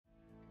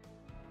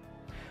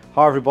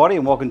Hi everybody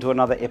and welcome to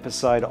another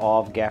episode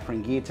of Gaffer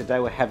and Gear.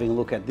 Today we're having a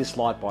look at this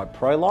light by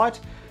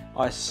Prolycht.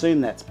 I assume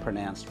that's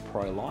pronounced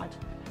Prolycht.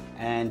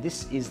 And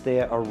this is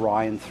their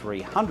Orion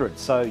 300.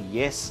 So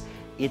yes,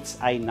 it's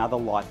another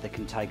light that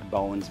can take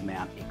Bowens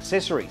mount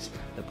accessories.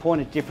 The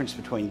point of difference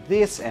between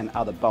this and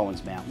other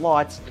Bowens mount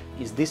lights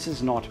is this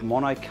is not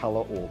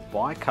monocolor or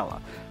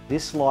bicolor.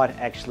 This light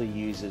actually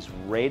uses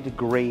red,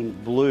 green,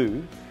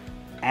 blue,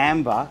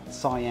 amber,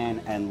 cyan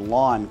and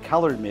lime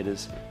color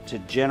emitters to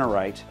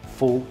generate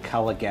full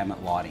color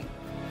gamut lighting.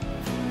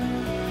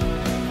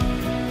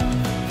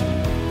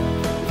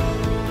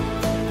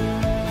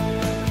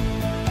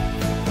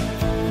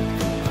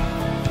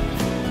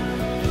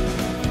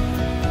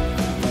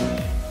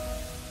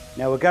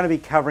 Now we're going to be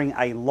covering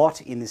a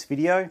lot in this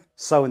video,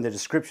 so in the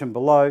description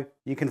below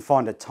you can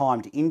find a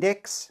timed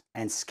index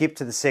and skip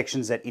to the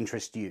sections that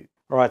interest you.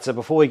 Alright, so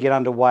before we get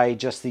underway,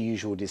 just the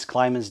usual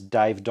disclaimers.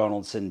 Dave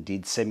Donaldson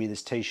did send me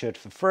this t-shirt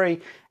for free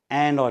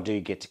and I do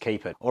get to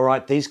keep it.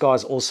 Alright, these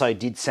guys also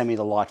did send me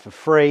the light for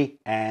free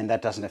and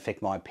that doesn't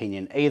affect my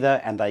opinion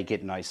either, and they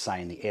get no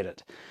say in the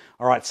edit.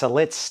 Alright, so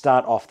let's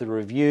start off the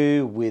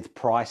review with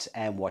price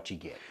and what you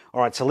get.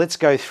 Alright, so let's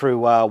go through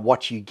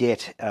what you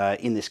get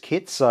in this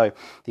kit. So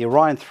the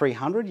Orion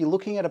 300, you're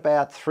looking at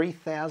about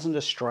 3,000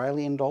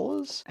 Australian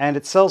dollars and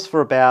it sells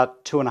for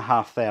about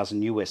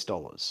 2,500 US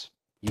dollars.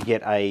 You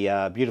get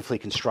a beautifully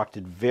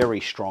constructed,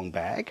 very strong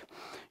bag.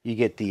 You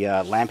get the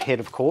lamp head,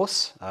 of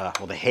course,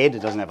 or the head.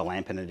 It doesn't have a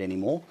lamp in it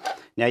anymore.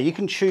 Now you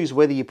can choose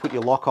whether you put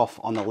your lock off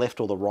on the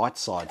left or the right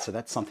side, so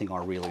that's something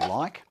I really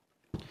like.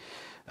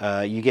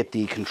 You get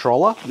the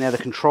controller. Now the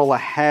controller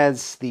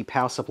has the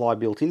power supply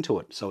built into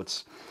it, so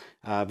it's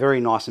very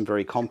nice and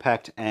very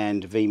compact,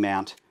 and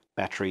V-mount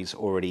batteries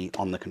already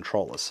on the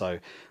controller, so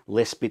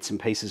less bits and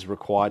pieces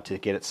required to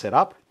get it set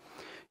up.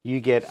 You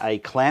get a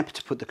clamp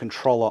to put the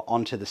controller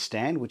onto the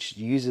stand, which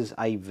uses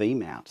a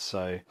V-mount.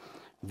 So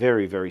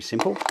very, very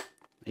simple.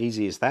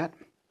 Easy as that.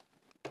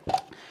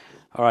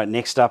 All right,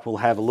 next up we'll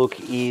have a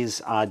look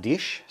is our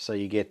dish. So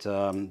you get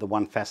the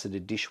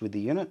one-faceted dish with the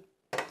unit.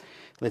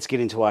 Let's get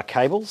into our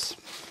cables.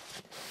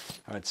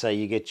 All right, so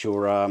you get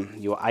your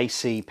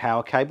AC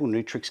power cable,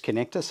 Nutrix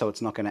connector, so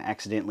it's not going to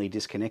accidentally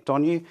disconnect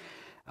on you.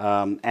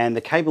 And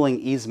the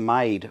cabling is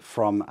made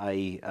from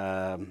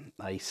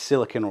a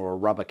silicon or a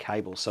rubber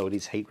cable, so it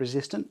is heat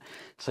resistant.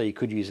 So you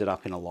could use it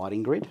up in a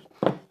lighting grid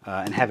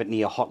and have it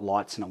near hot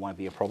lights and it won't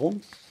be a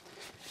problem.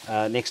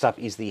 Next up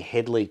is the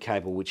head lead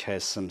cable, which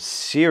has some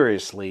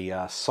seriously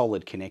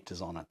solid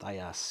connectors on it. They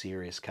are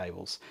serious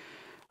cables.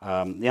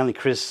 The only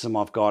criticism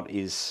I've got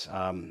is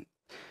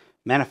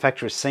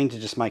manufacturers seem to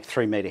just make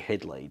 3-meter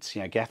head leads.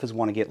 You know, gaffers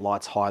want to get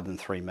lights higher than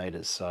 3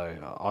 meters, so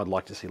I'd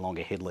like to see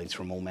longer head leads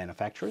from all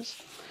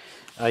manufacturers.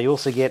 You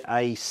also get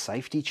a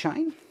safety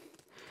chain,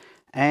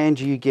 and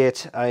you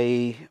get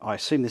I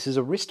assume this is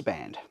a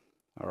wristband.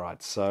 All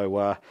right,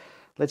 so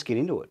let's get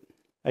into it.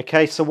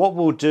 Okay, so what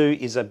we'll do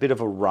is a bit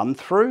of a run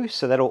through,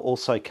 so that'll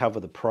also cover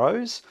the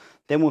pros.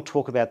 Then we'll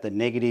talk about the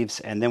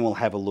negatives, and then we'll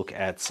have a look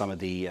at some of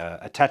the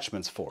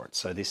attachments for it.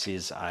 So this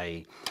is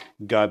a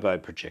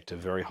gobo projector,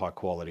 very high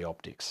quality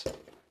optics.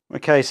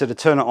 Okay, so to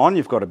turn it on,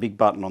 you've got a big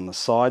button on the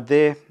side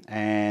there,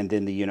 and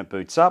then the unit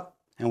boots up.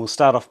 And we'll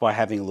start off by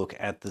having a look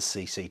at the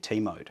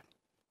CCT mode.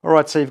 All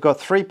right, so you've got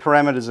 3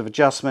 parameters of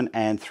adjustment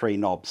and 3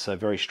 knobs, so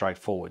very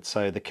straightforward.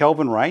 So the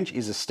Kelvin range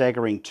is a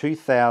staggering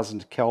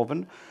 2000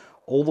 Kelvin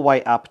all the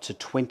way up to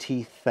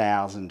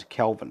 20,000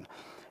 Kelvin.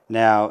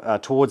 Now,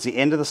 towards the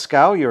end of the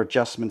scale, your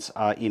adjustments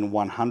are in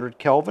 100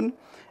 Kelvin,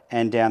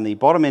 and down the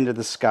bottom end of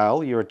the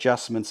scale, your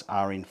adjustments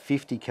are in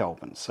 50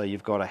 Kelvin. So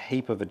you've got a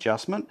heap of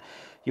adjustment.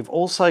 You've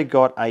also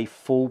got a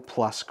full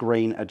plus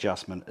green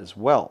adjustment as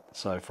well.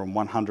 So from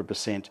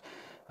 100%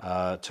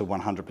 to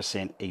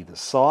 100% either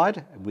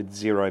side, with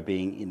 0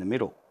 being in the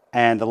middle.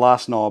 And the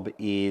last knob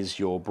is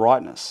your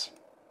brightness.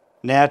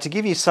 Now, to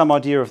give you some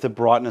idea of the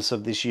brightness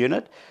of this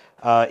unit,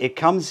 it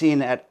comes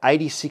in at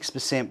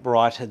 86%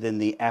 brighter than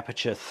the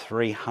Aputure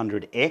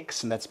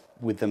 300X, and that's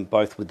with them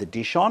both with the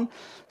dish on.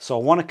 So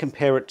I want to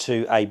compare it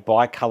to a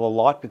bicolor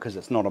light because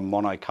it's not a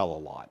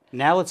monocolor light.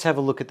 Now let's have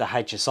a look at the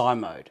HSI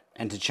mode.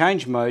 And to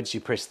change modes, you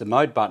press the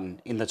mode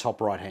button in the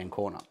top right hand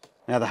corner.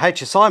 Now the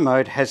HSI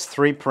mode has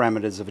 3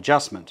 parameters of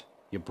adjustment: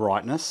 your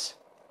brightness,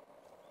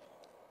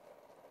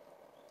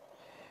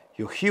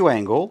 your hue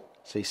angle,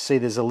 so you see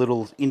there's a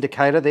little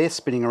indicator there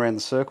spinning around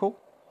the circle,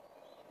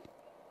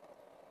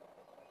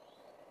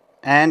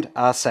 and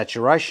our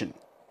saturation,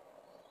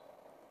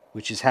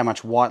 which is how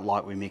much white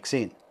light we mix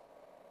in.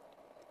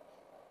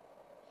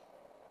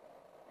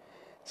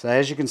 So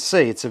as you can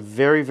see, it's a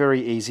very,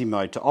 very easy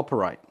mode to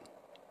operate.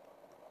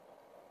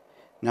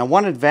 Now,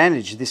 one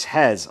advantage this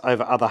has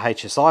over other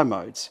HSI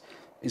modes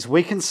is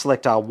we can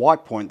select our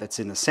white point that's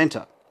in the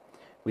center.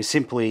 We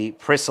simply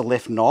press a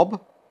left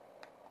knob,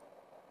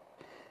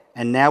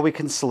 and now we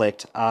can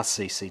select our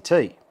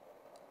CCT.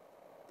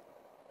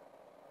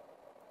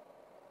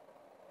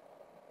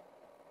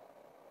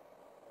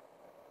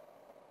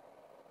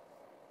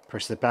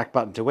 Press the back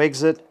button to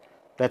exit.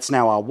 That's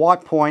now our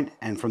white point,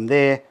 and from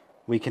there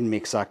we can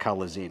mix our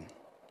colors in.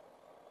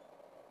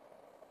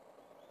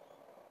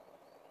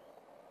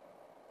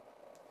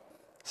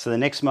 So the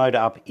next mode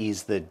up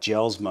is the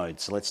gels mode.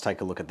 So let's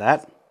take a look at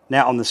that.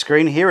 Now on the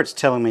screen here, it's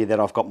telling me that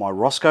I've got my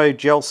Roscoe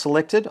gel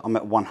selected. I'm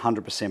at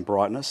 100%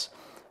 brightness.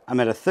 I'm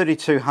at a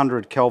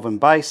 3200 Kelvin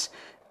base,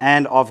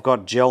 and I've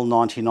got gel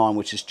 99,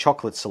 which is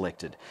chocolate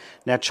selected.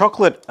 Now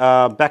chocolate,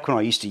 back when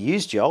I used to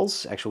use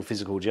gels, actual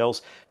physical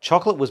gels,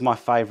 chocolate was my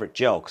favorite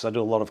gel because I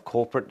do a lot of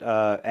corporate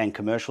and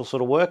commercial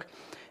sort of work.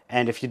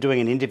 And if you're doing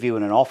an interview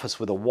in an office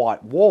with a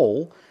white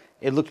wall,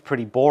 it looked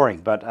pretty boring.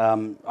 But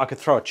I could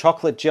throw a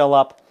chocolate gel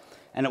up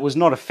and it was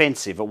not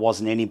offensive. It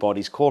wasn't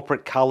anybody's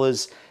corporate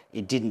colors.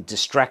 It didn't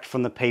distract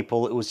from the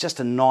people. It was just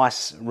a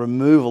nice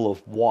removal of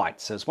white.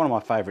 So it's one of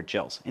my favorite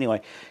gels. Anyway,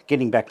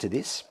 getting back to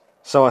this.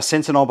 So our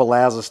sensor knob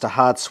allows us to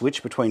hard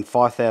switch between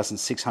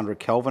 5600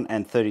 Kelvin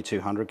and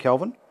 3200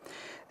 Kelvin.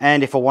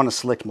 And if I want to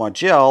select my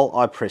gel,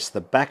 I press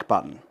the back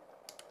button.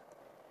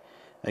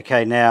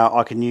 Okay, now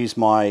I can use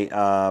my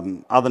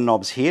other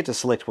knobs here to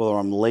select whether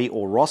I'm Lee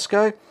or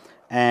Roscoe,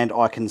 and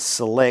I can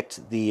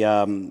select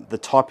the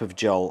type of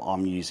gel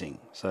I'm using.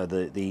 So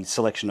the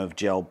selection of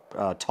gel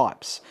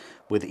types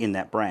within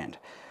that brand.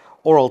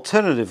 Or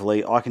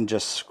alternatively, I can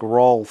just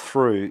scroll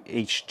through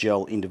each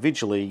gel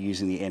individually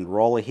using the end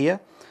roller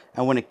here.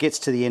 And when it gets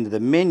to the end of the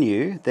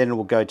menu, then it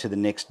will go to the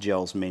next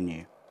gels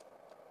menu.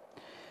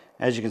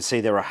 As you can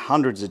see, there are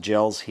hundreds of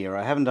gels here.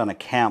 I haven't done a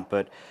count,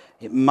 but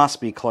it must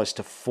be close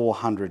to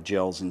 400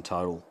 gels in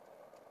total.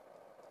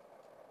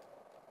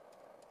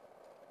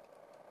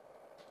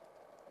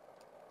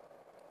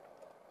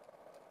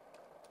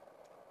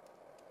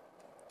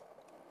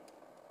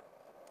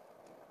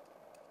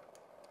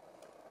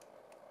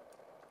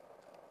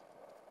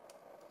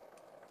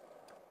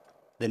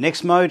 The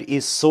next mode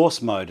is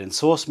source mode, and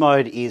source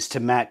mode is to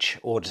match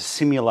or to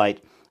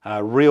simulate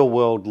real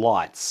world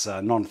lights,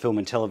 non-film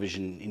and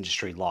television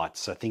industry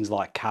lights, so things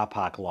like car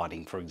park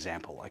lighting, for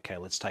example. Okay,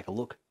 let's take a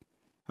look.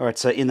 Alright,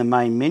 so in the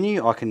main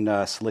menu I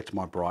can select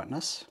my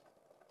brightness,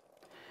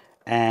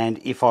 and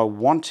if I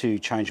want to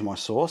change my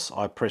source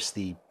I press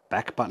the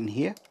back button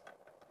here.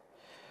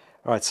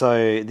 Alright,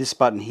 so this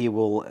button here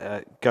will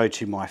go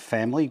to my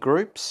family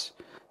groups,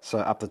 so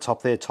up the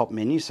top there, top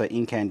menu, so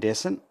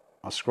incandescent.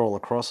 I scroll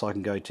across, I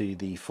can go to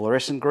the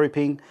fluorescent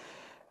grouping,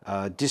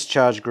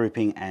 discharge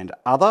grouping and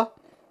other,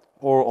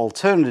 or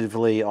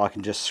alternatively I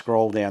can just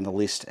scroll down the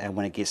list and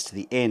when it gets to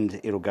the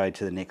end it'll go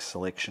to the next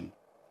selection.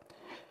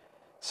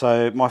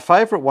 So my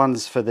favourite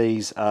ones for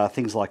these are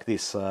things like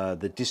this,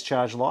 the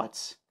discharge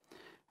lights.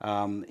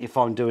 If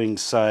I'm doing,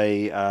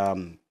 say,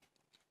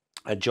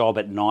 a job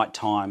at night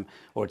time,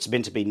 or it's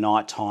meant to be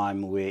night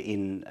time, we're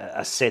in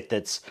a set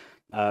that's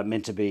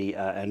meant to be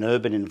an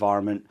urban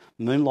environment,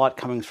 moonlight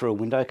coming through a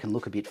window can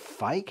look a bit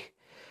fake.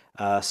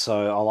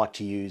 So I like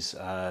to use,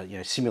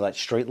 simulate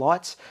street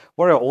lights.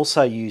 Where I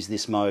also use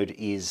this mode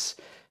is,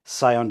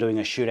 say I'm doing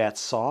a shoot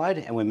outside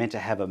and we're meant to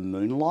have a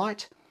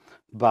moonlight,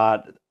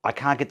 but I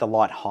can't get the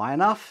light high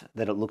enough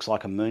that it looks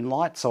like a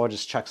moonlight, so I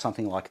just chuck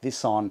something like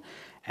this on,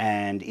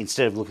 and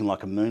instead of looking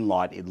like a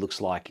moonlight, it looks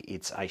like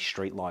it's a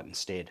street light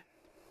instead.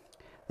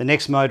 The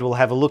next mode we'll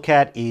have a look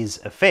at is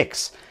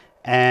effects.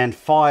 And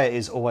fire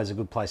is always a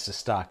good place to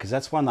start because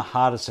that's one of the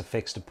hardest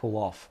effects to pull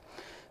off.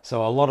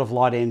 So a lot of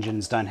light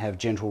engines don't have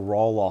gentle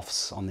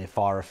roll-offs on their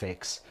fire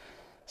effects.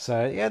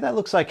 So yeah, that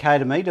looks okay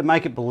to me. To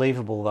make it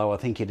believable though, I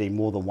think you need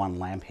more than one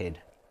lamp head.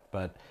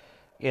 But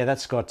yeah,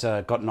 that's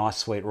got nice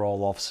sweet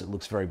roll-offs. It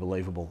looks very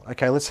believable.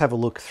 Okay, let's have a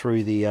look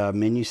through the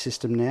menu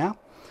system now.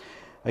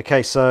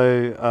 Okay,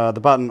 so the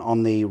button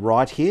on the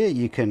right here,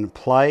 you can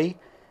play,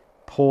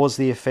 pause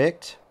the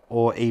effect,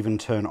 or even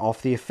turn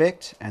off the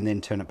effect and then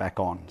turn it back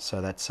on.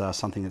 So that's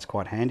something that's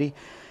quite handy.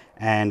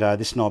 And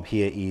this knob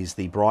here is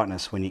the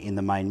brightness when you're in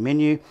the main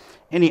menu.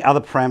 Any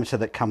other parameter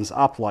that comes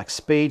up like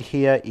speed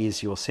here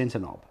is your center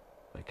knob.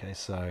 Okay,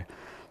 so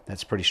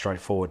that's pretty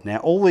straightforward. Now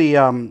all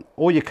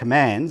your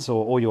commands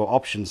or all your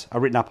options are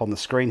written up on the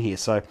screen here.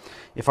 So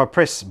if I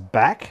press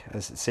back,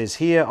 as it says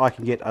here, I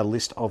can get a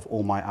list of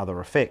all my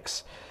other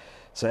effects.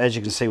 So as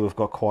you can see, we've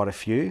got quite a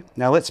few.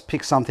 Now let's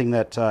pick something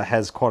that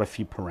has quite a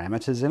few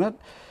parameters in it.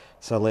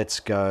 So let's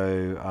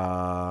go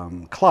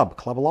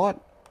club light.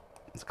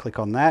 Let's click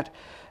on that.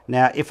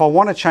 Now, if I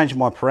want to change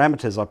my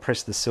parameters, I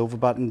press the silver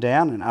button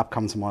down and up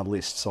comes my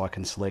list. So I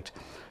can select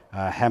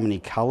how many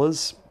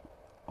colors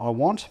I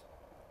want,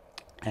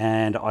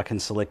 and I can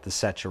select the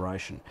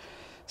saturation.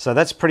 So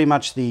that's pretty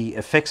much the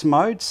effects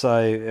mode.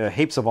 So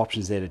heaps of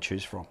options there to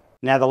choose from.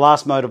 Now the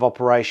last mode of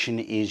operation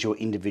is your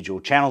individual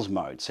channels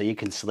mode. So you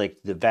can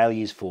select the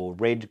values for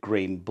red,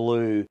 green,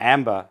 blue,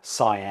 amber,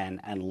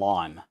 cyan, and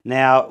lime.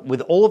 Now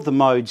with all of the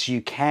modes,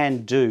 you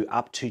can do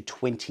up to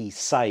 20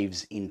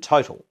 saves in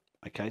total.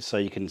 Okay, so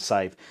you can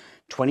save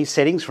 20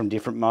 settings from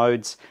different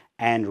modes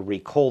and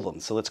recall them.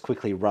 So let's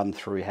quickly run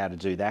through how to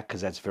do that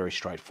because that's very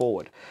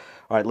straightforward.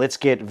 All right, let's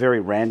get very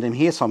random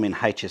here. So I'm in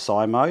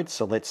HSI mode.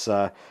 So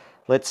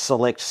let's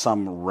select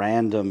some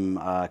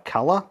random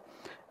color.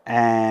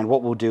 And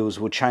what we'll do is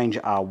we'll change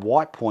our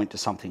white point to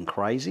something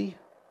crazy.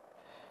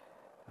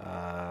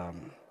 There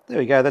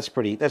we go, that's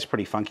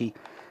pretty funky.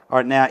 All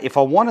right, now if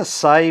I want to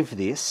save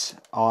this,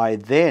 I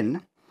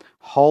then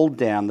hold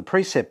down the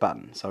preset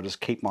button. So I'll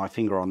just keep my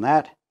finger on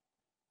that.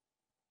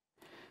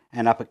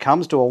 And up it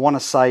comes. Do I want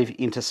to save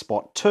into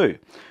spot 2?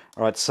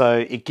 All right,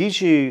 so it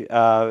gives you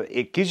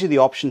the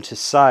option to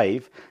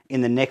save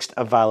in the next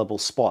available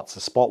spots.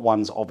 The spot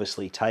 1's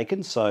obviously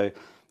taken, so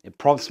it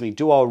prompts me,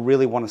 do I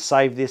really want to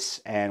save this?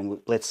 And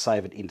let's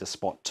save it into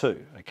spot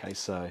 2. Okay,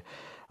 so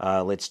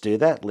let's do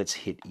that. Let's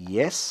hit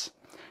yes,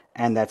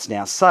 and that's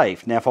now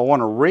saved. Now, if I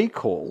want to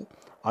recall,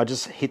 I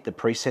just hit the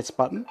presets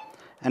button,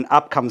 and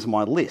up comes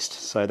my list.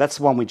 So that's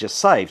the one we just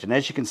saved, and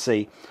as you can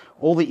see,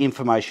 all the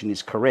information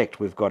is correct.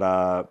 We've got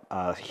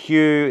a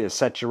hue, a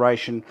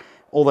saturation,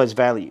 all those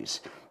values.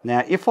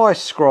 Now, if I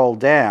scroll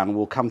down,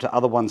 we'll come to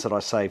other ones that I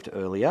saved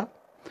earlier.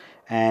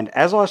 And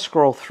as I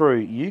scroll through,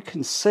 you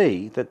can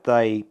see that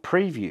they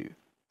preview.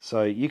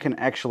 So you can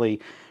actually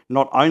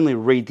not only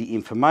read the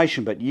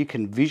information, but you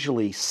can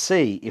visually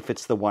see if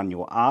it's the one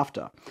you're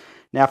after.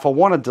 Now, if I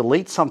want to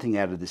delete something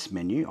out of this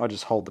menu, I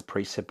just hold the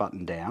preset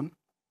button down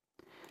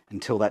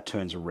until that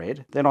turns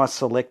red. Then I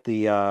select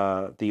the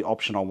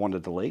option I want to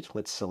delete.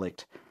 Let's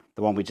select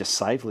the one we just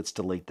saved. Let's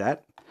delete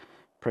that.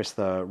 Press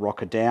the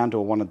rocker down. Do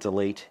I want to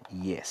delete?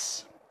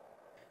 Yes.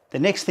 The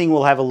next thing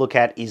we'll have a look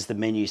at is the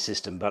menu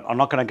system, but I'm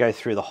not going to go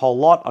through the whole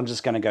lot. I'm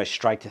just going to go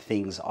straight to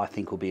things I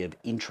think will be of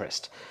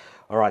interest.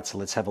 All right, so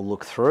let's have a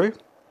look through.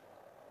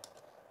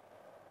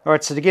 All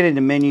right, so to get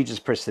into menu,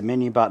 just press the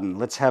menu button.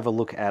 Let's have a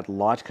look at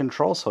light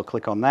control, so I'll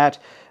click on that.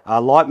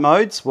 Light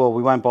modes, well,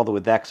 we won't bother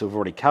with that because we've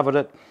already covered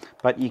it,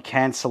 but you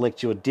can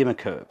select your dimmer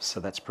curves,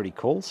 so that's pretty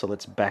cool. So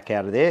let's back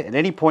out of there. At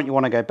any point you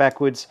want to go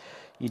backwards,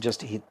 you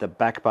just hit the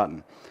back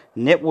button.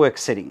 Network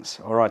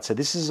settings. All right, so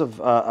this is of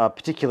a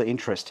particular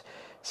interest.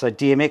 So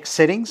DMX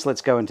settings,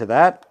 let's go into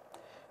that.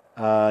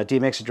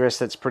 DMX address,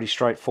 that's pretty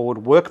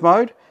straightforward. Work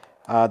mode,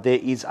 there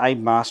is a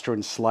master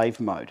and slave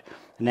mode.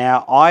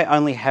 Now, I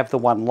only have the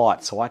one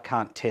light, so I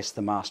can't test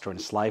the master and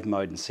slave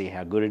mode and see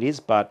how good it is,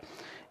 but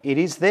it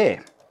is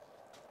there.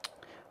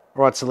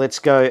 All right, so let's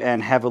go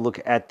and have a look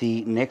at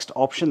the next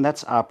option.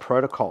 That's our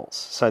protocols.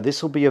 So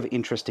this will be of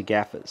interest to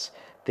gaffers.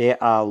 There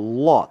are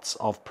lots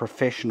of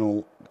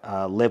professional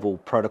level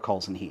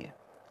protocols in here,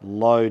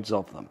 loads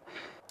of them.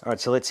 All right,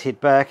 so let's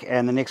hit back,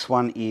 and the next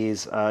one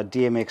is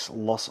DMX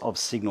loss of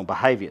signal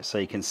behavior. So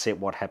you can set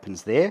what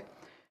happens there.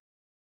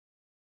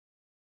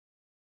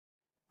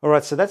 All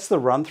right, so that's the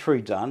run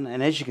through done,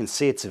 and as you can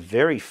see, it's a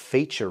very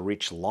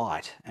feature-rich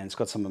light, and it's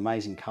got some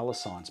amazing color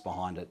science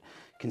behind it.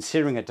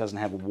 Considering it doesn't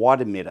have a wide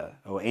emitter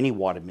or any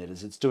wide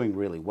emitters, it's doing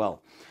really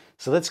well.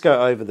 So let's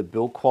go over the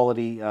build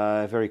quality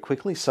very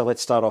quickly. So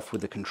let's start off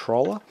with the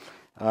controller.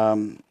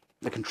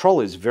 The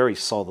controller is very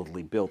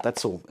solidly built.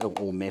 That's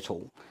all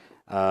metal.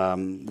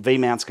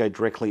 V-mounts go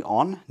directly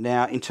on.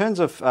 Now, in terms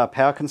of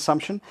power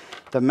consumption,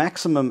 the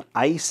maximum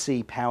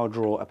AC power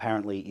draw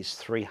apparently is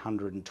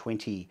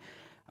 320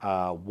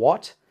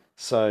 watt.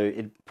 So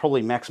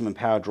probably maximum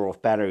power draw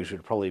of batteries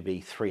would probably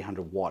be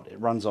 300 watt. It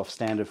runs off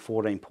standard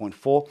 14.4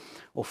 or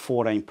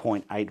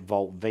 14.8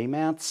 volt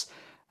V-mounts.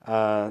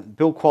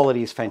 Build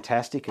quality is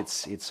fantastic.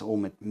 It's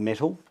all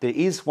metal. There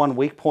is one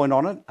weak point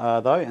on it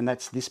though, and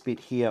that's this bit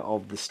here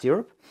of the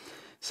stirrup.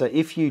 So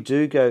if you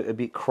do go a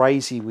bit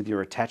crazy with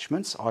your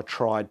attachments, I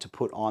tried to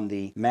put on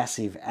the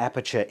massive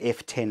Aputure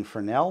F10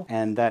 Fresnel,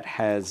 and that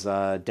has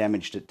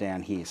damaged it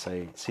down here. So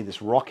you see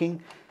this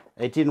rocking?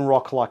 It didn't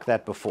rock like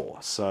that before,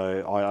 so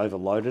I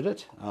overloaded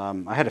it.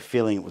 I had a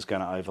feeling it was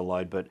going to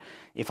overload, but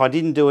if I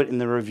didn't do it in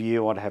the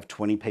review, I'd have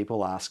 20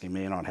 people asking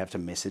me, and I'd have to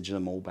message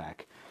them all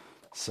back.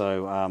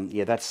 So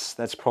yeah,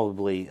 that's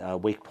probably a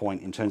weak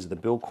point in terms of the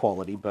build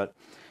quality, but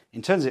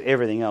in terms of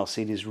everything else,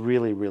 it is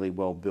really, really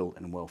well built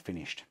and well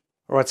finished.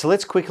 All right, so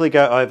let's quickly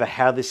go over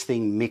how this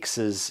thing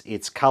mixes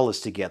its colors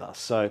together.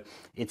 So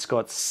it's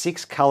got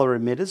 6 color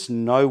emitters,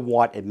 no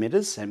white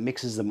emitters, and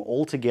mixes them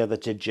all together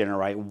to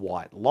generate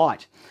white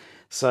light.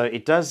 So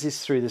it does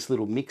this through this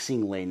little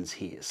mixing lens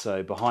here.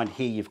 So behind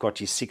here, you've got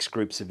your 6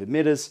 groups of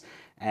emitters,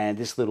 and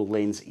this little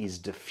lens is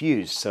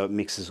diffused, so it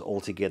mixes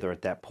all together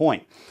at that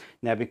point.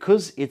 Now,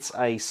 because it's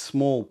a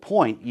small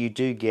point, you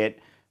do get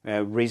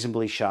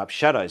reasonably sharp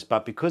shadows,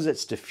 but because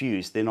it's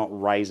diffused, they're not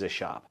razor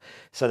sharp.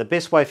 So the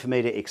best way for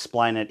me to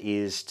explain it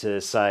is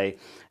to say,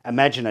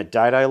 imagine a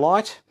dado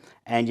light,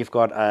 and you've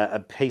got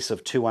a piece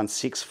of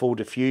 216 full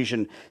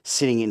diffusion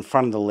sitting in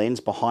front of the lens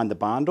behind the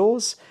barn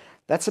doors.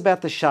 That's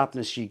about the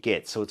sharpness you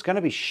get. So it's going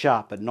to be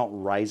sharp, but not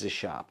razor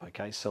sharp.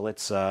 Okay, so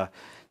let's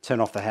turn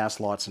off the house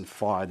lights and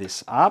fire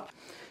this up.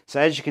 So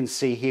as you can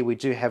see here, we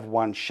do have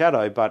one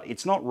shadow, but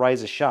it's not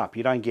razor sharp.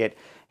 You don't get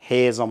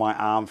hairs on my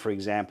arm, for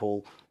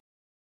example.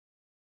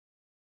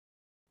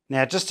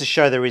 Now, just to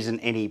show there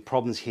isn't any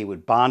problems here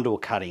with barn door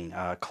cutting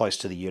close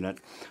to the unit,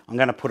 I'm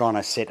going to put on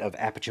a set of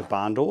Aputure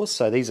barn doors.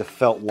 So these are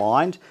felt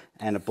lined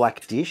and a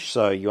black dish,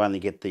 so you only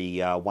get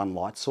the one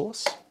light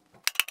source.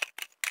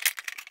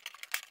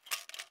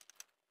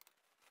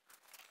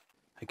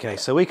 Okay,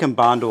 so we can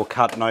barn door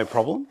cut no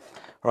problem.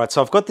 All right,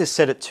 so I've got this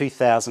set at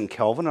 2000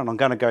 Kelvin, and I'm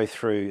going to go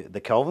through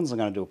the Kelvins. I'm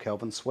going to do a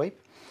Kelvin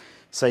sweep.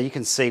 So you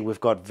can see we've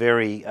got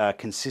very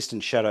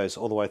consistent shadows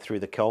all the way through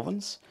the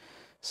Kelvins.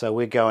 So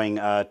we're going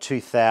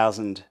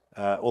 2000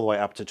 all the way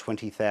up to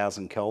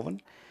 20,000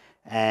 Kelvin.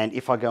 And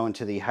if I go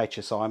into the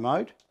HSI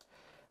mode,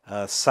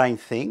 same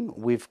thing.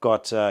 We've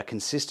got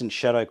consistent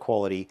shadow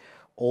quality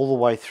all the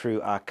way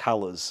through our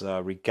colors,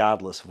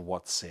 regardless of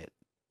what's set.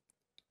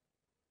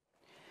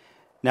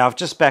 Now I've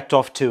just backed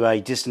off to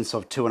a distance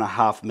of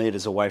 2.5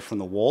 meters away from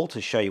the wall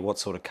to show you what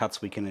sort of cuts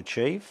we can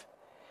achieve.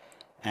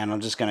 And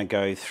I'm just going to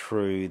go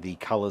through the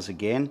colors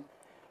again.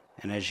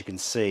 And as you can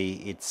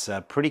see, it's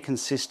a pretty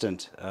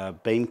consistent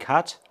beam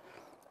cut,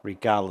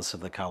 regardless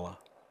of the color.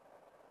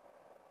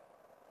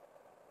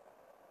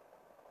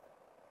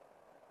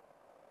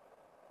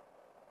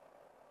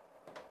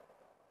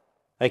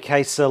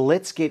 Okay, so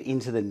let's get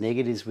into the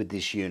negatives with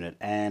this unit,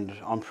 and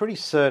I'm pretty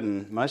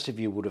certain most of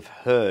you would have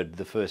heard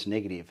the first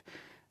negative,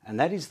 and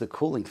that is the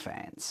cooling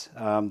fans.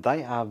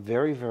 They are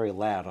very, very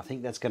loud. I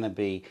think that's going to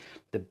be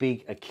the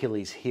big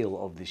Achilles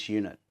heel of this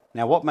unit.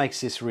 Now what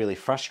makes this really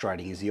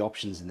frustrating is the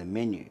options in the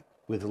menu.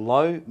 With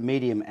low,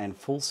 medium and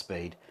full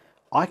speed,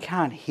 I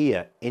can't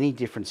hear any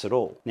difference at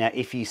all. Now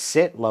if you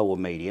set low or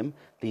medium,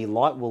 the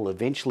light will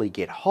eventually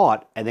get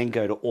hot and then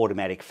go to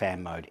automatic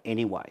fan mode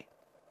anyway.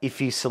 If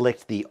you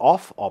select the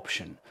off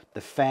option,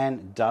 the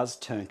fan does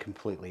turn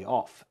completely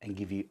off and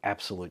give you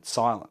absolute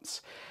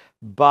silence.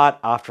 But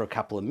after a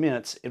couple of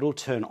minutes, it'll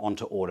turn on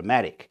to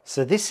automatic.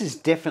 So this is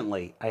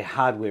definitely a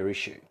hardware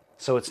issue.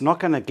 So it's not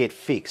going to get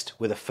fixed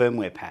with a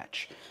firmware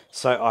patch.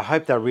 So I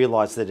hope they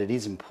realize that it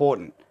is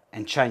important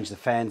and change the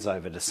fans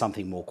over to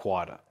something more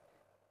quieter.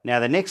 Now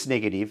the next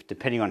negative,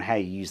 depending on how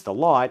you use the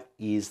light,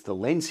 is the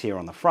lens here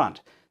on the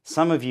front.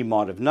 Some of you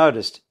might have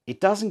noticed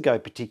it doesn't go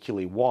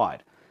particularly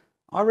wide.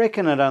 I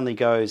reckon it only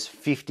goes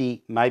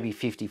 50, maybe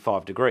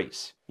 55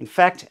 degrees. In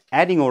fact,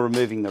 adding or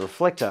removing the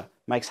reflector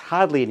makes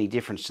hardly any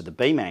difference to the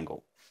beam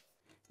angle.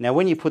 Now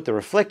when you put the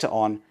reflector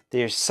on,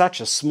 there's such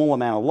a small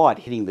amount of light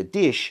hitting the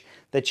dish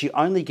that you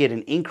only get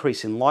an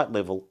increase in light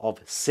level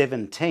of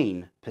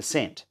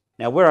 17%.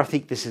 Now where I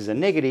think this is a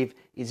negative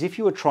is if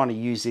you were trying to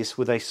use this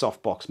with a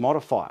softbox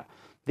modifier.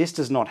 This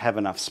does not have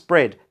enough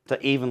spread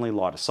to evenly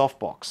light a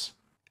softbox.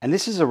 And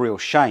this is a real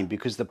shame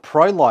because the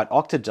Prolych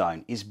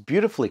Octodome is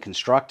beautifully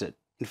constructed.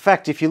 In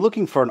fact, if you're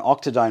looking for an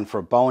Octodome for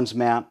a Bowens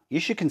mount,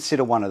 you should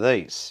consider one of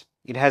these.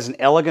 It has an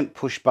elegant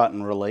push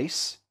button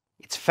release.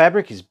 Its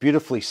fabric is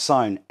beautifully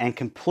sewn and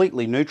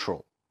completely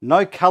neutral.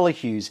 No color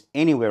hues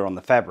anywhere on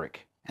the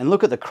fabric. And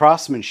look at the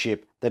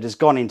craftsmanship that has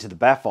gone into the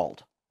baffle.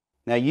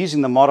 Now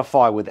using the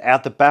modifier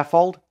without the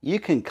baffle, you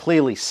can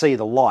clearly see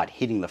the light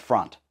hitting the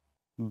front.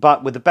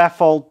 But with the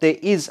baffle, there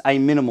is a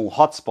minimal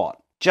hotspot,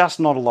 just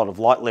not a lot of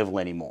light level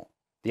anymore.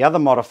 The other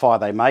modifier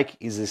they make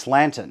is this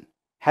lantern.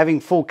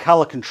 Having full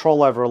color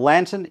control over a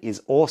lantern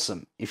is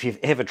awesome if you've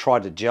ever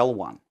tried to gel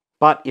one.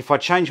 But if I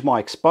change my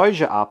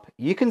exposure up,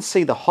 you can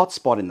see the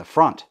hotspot in the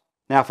front.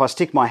 Now if I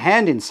stick my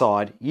hand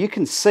inside, you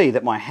can see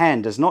that my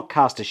hand does not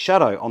cast a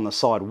shadow on the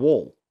side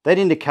wall. That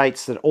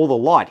indicates that all the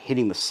light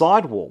hitting the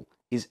side wall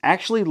is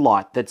actually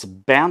light that's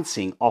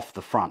bouncing off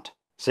the front.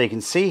 So you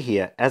can see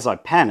here, as I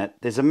pan it,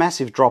 there's a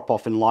massive drop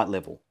off in light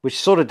level, which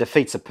sort of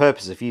defeats the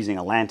purpose of using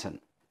a lantern.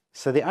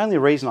 So the only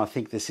reason I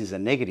think this is a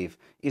negative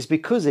is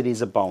because it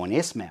is a Bowen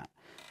S mount.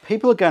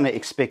 People are going to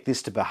expect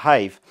this to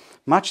behave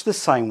much the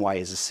same way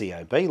as a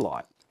COB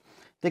light.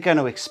 They're going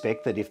to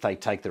expect that if they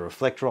take the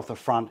reflector off the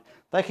front,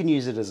 they can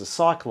use it as a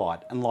cyc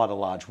light and light a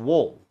large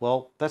wall.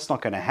 Well, that's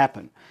not going to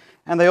happen.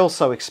 And they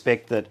also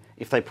expect that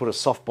if they put a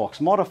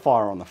softbox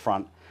modifier on the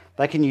front,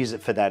 they can use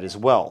it for that as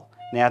well.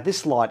 Now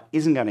this light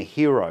isn't going to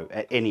hero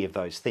at any of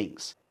those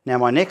things. Now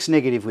my next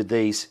negative with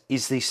these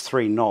is these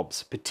three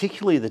knobs,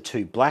 particularly the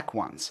two black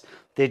ones.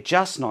 They're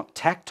just not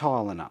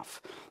tactile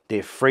enough.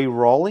 They're free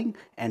rolling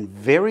and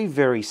very,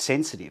 very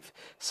sensitive.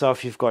 So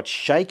if you've got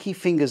shaky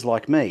fingers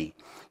like me,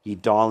 you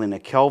dial in a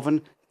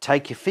Kelvin,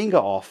 take your finger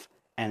off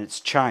and it's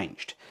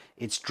changed.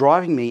 It's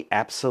driving me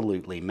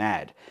absolutely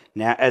mad.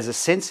 Now as a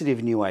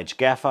sensitive new age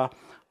gaffer,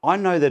 I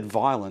know that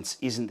violence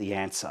isn't the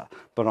answer,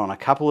 but on a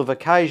couple of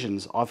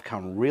occasions I've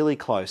come really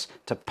close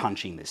to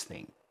punching this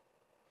thing.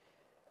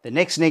 The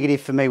next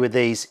negative for me with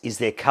these is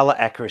their color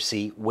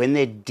accuracy when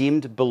they're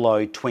dimmed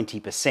below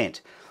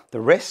 20%. The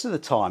rest of the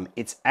time,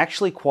 it's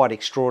actually quite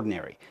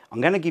extraordinary.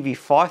 I'm going to give you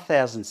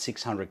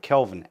 5,600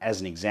 Kelvin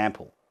as an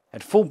example.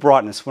 At full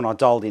brightness, when I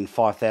dialed in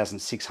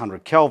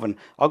 5,600 Kelvin,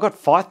 I got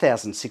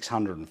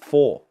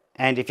 5,604.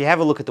 And if you have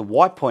a look at the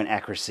white point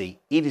accuracy,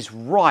 it is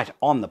right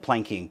on the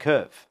Planckian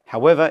curve.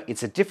 However,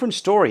 it's a different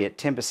story at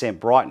 10%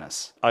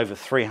 brightness, over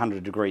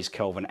 300 degrees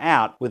Kelvin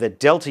out, with a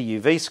delta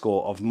UV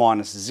score of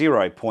minus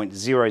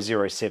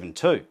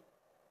 0.0072.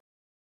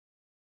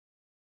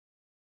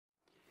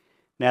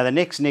 Now the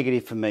next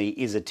negative for me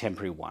is a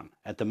temporary one.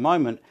 At the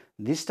moment,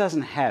 this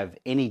doesn't have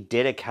any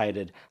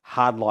dedicated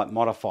hard light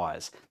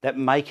modifiers that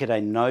make it a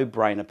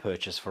no-brainer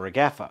purchase for a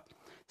gaffer.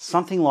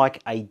 Something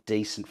like a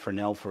decent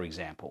Fresnel, for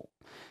example.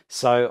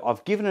 So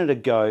I've given it a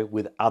go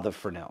with other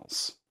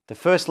Fresnels. The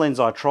first lens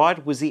I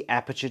tried was the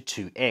Aputure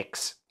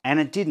 2X, and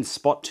it didn't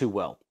spot too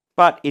well.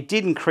 But it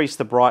did increase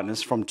the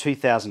brightness from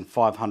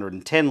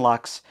 2,510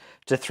 lux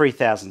to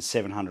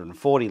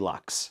 3,740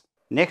 lux.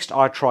 Next,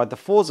 I tried the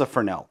Forza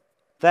Fresnel.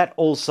 That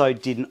also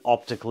didn't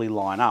optically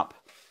line up.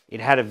 It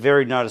had a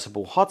very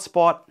noticeable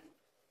hotspot,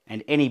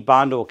 and any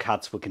barn door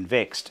cuts were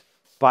convexed.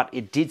 But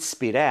it did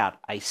spit out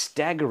a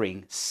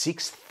staggering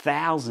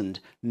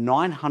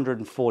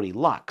 6,940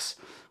 lux,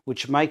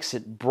 which makes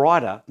it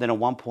brighter than a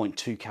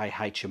 1.2K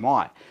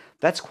HMI.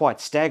 That's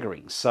quite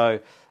staggering. So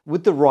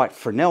with the right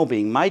Fresnel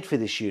being made for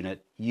this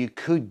unit, you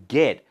could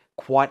get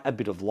quite a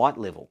bit of light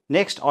level.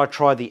 Next, I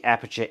tried the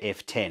Aputure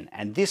F10,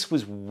 and this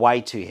was way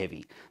too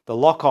heavy. The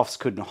lock-offs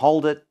couldn't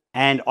hold it,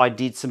 and I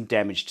did some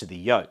damage to the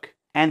yoke.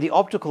 And the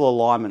optical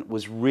alignment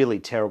was really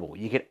terrible.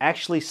 You could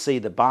actually see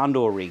the barn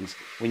door rings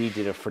when you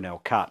did a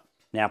Fresnel cut.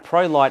 Now,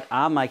 Prolycht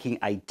are making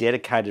a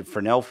dedicated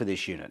Fresnel for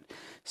this unit,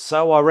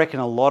 so I reckon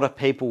a lot of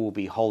people will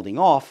be holding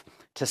off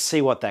to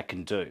see what that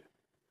can do.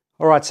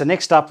 Alright, so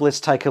next up, let's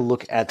take a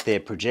look at their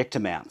projector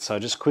mount. So I'll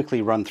just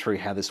quickly run through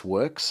how this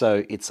works.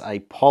 So it's a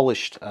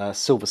polished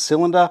silver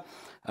cylinder,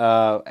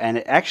 and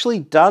it actually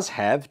does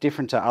have,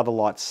 different to other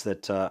lights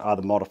that are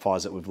the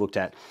modifiers that we've looked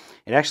at,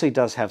 it actually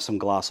does have some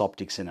glass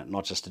optics in it,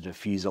 not just a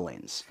diffuser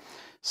lens.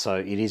 So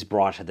it is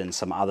brighter than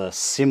some other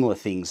similar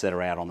things that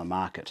are out on the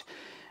market.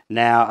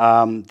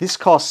 Now, this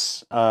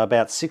costs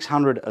about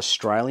 600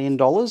 Australian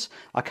dollars.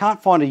 I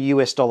can't find a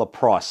US dollar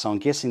price, so I'm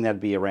guessing that'd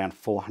be around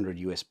 400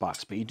 US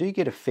bucks, but you do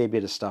get a fair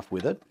bit of stuff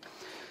with it.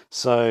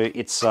 So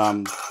it's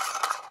got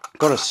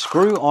a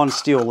screw-on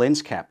steel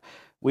lens cap,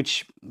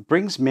 which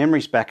brings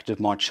memories back to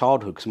my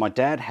childhood, because my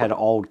dad had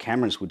old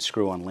cameras with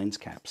screw-on lens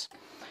caps.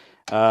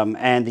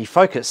 And the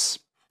focus,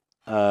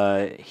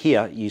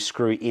 here, you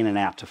screw in and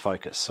out to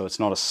focus, so it's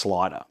not a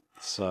slider.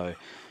 So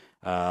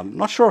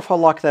not sure if I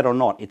like that or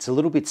not. It's a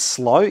little bit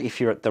slow if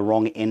you're at the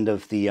wrong end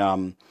of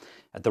the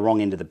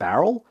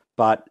barrel,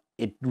 but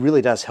it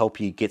really does help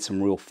you get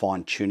some real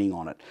fine tuning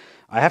on it.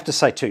 I have to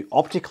say too,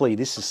 optically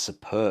this is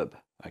superb.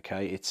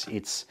 Okay,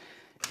 it's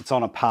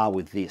on a par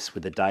with this,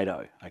 with the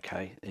Dado.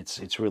 Okay,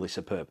 it's really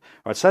superb.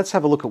 All right, so let's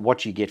have a look at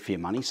what you get for your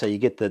money. So you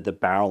get the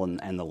barrel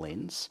and the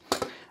lens.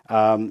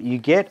 You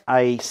get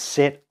a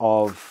set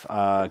of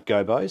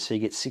gobos, so you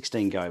get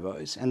 16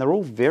 gobos, and they're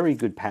all very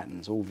good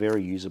patterns, all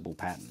very usable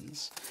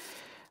patterns.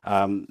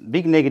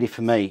 Big negative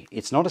for me,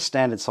 it's not a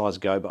standard size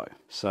gobo,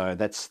 so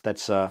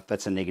that's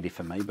a negative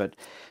for me, but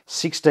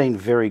 16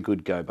 very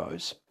good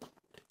gobos.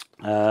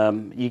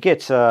 You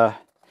get,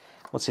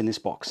 what's in this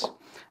box?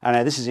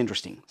 Now this is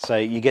interesting. So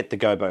you get the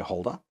gobo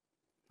holder,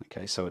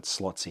 okay, so it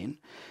slots in.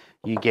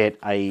 You get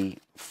a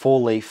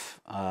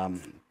four-leaf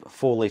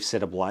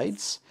set of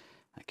blades.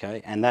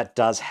 Okay, and that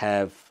does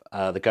have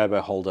the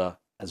gobo holder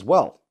as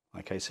well.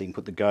 Okay, so you can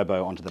put the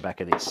gobo onto the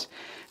back of this.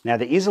 Now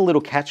there is a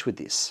little catch with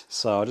this,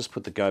 so I'll just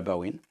put the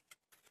gobo in.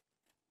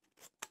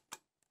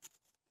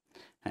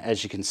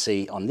 As you can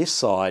see on this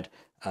side,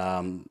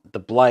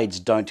 the blades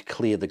don't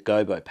clear the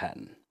gobo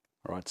pattern.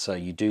 All right, so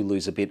you do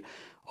lose a bit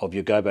of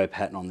your gobo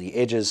pattern on the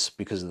edges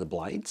because of the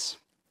blades.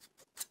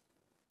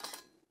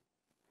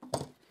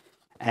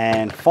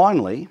 And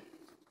finally,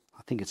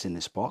 I think it's in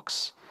this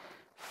box.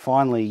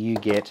 Finally, you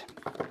get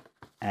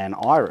an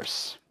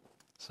iris.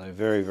 So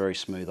very, very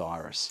smooth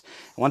iris.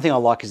 And one thing I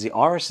like is the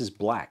iris is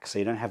black, so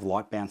you don't have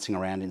light bouncing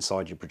around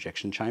inside your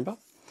projection chamber.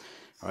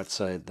 All right,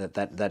 so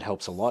that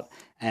helps a lot.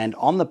 And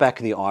on the back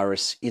of the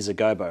iris is a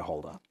gobo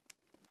holder.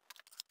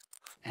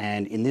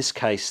 And in this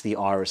case, the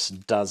iris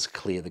does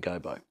clear the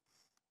gobo.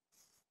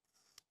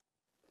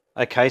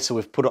 Okay, so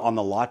we've put it on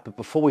the light, but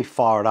before we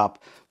fire it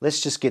up,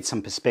 let's just get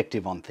some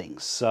perspective on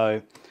things.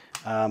 So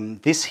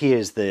this here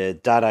is the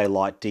Dado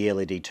Light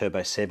DLED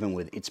Turbo 7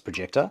 with its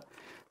projector.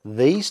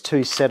 These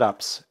two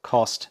setups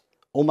cost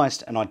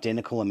almost an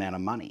identical amount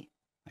of money.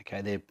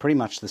 Okay, they're pretty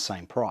much the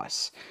same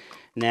price.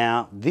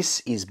 Now, this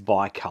is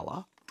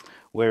bicolor,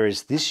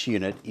 whereas this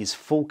unit is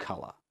full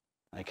color.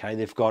 Okay,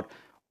 they've got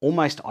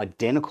almost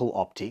identical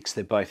optics.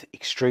 They're both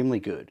extremely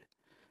good,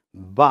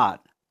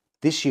 but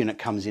this unit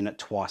comes in at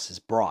twice as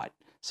bright.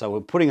 So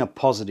we're putting a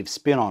positive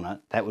spin on it.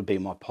 That would be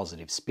my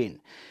positive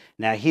spin.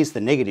 Now here's the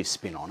negative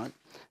spin on it.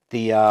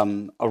 The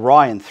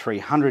Orion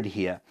 300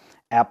 here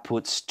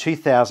outputs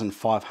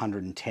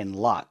 2,510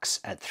 lux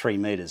at 3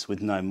 meters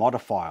with no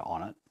modifier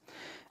on it.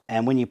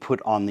 And when you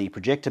put on the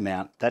projector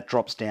mount, that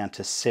drops down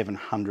to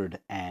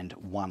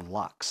 701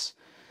 lux.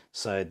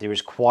 So there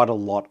is quite a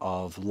lot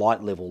of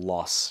light level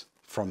loss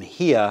from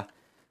here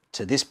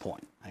to this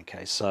point.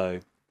 Okay, so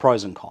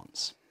pros and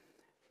cons.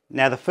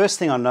 Now the first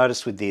thing I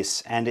noticed with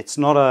this, and it's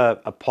not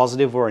a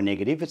positive or a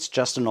negative, it's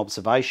just an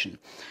observation,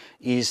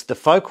 is the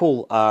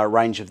focal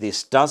range of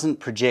this doesn't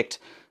project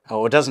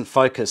or doesn't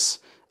focus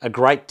a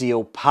great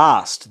deal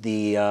past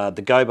the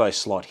gobo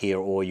slot here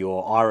or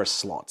your iris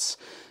slots.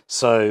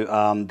 So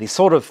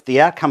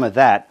the outcome of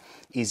that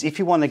is if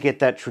you want to get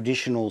that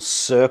traditional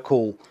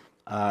circle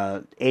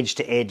edge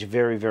to edge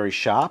very, very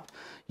sharp,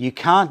 you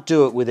can't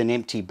do it with an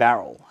empty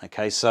barrel.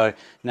 Okay, so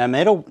no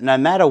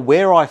matter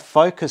where I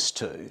focus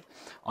to,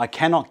 I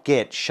cannot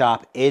get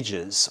sharp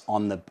edges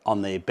on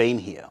the beam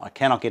here. I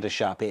cannot get a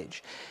sharp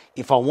edge.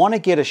 If I want to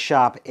get a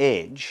sharp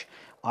edge,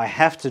 I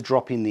have to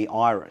drop in the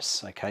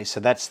iris. Okay, so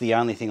that's the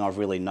only thing I've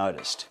really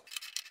noticed.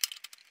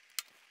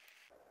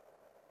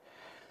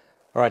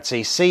 All right, so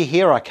you see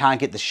here I can't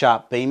get the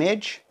sharp beam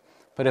edge,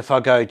 but if I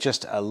go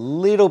just a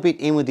little bit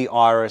in with the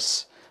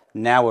iris,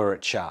 now we're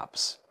at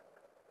sharps.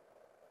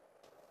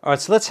 All right,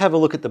 so let's have a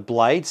look at the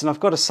blades, and I've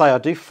got to say I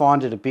do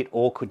find it a bit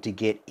awkward to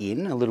get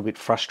in, a little bit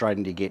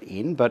frustrating to get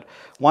in, but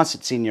once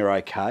it's in you're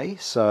okay,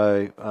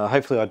 so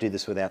hopefully I do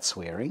this without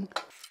swearing.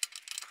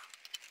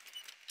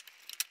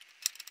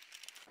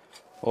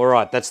 All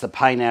right, that's the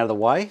pain out of the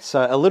way,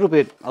 so a little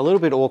bit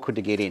awkward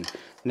to get in.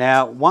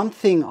 Now, one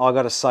thing I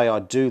got to say I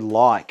do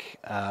like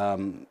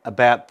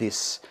about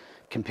this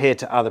compared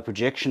to other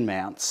projection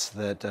mounts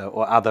that,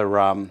 or other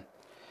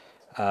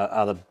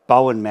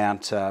Bowen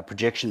mount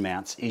projection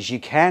mounts, is you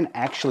can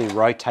actually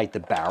rotate the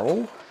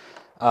barrel.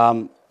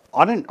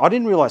 I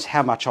didn't realize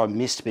how much I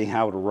missed being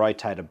able to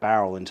rotate a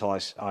barrel until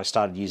I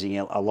started using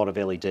a lot of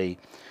LED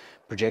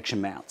projection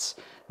mounts.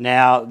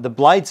 Now, the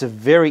blades are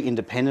very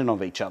independent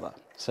of each other,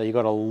 so you've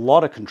got a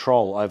lot of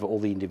control over all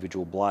the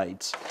individual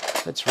blades.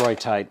 Let's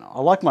rotate. I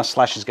like my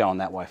slashes going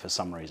that way for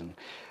some reason.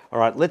 All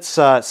right, let's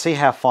see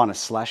how fine a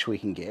slash we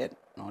can get.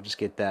 I'll just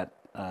get that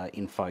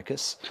in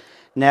focus.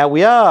 Now,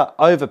 we are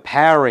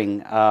overpowering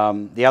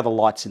the other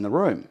lights in the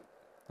room.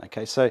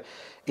 Okay, so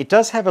it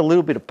does have a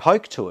little bit of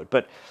poke to it,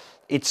 but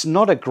it's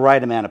not a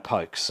great amount of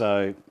poke.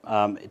 So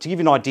to give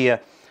you an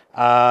idea,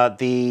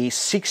 the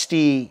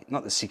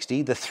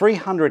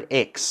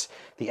 300X,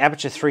 the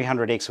Aputure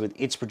 300X with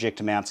its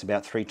projector mount's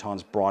about 3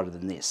 times brighter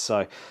than this.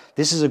 So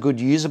this is a good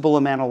usable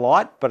amount of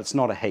light, but it's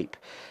not a heap.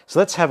 So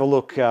let's have a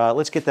look.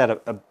 Let's get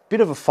that a bit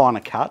of a finer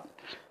cut.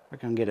 I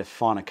reckon I can get a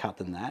finer cut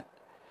than that.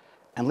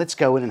 And let's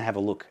go in and have a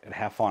look at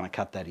how fine a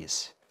cut that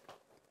is.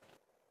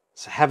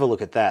 So have a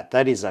look at that.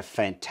 That is a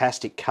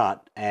fantastic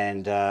cut,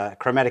 and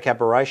chromatic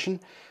aberration,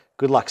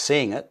 good luck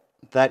seeing it.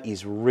 That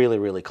is really,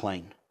 really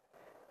clean.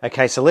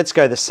 Okay, so let's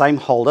go the same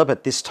holder,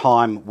 but this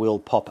time we'll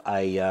pop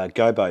a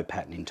gobo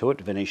pattern into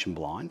it, Venetian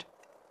blind.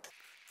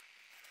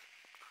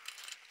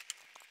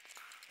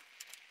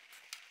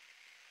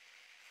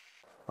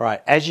 All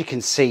right, as you can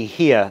see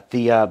here,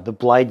 the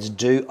blades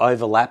do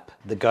overlap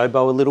the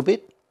gobo a little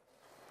bit.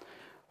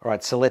 All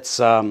right, so let's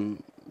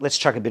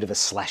chuck a bit of a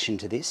slash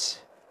into this.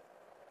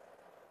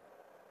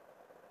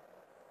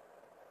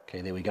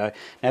 Okay, there we go.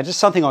 Now, just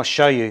something I'll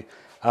show you.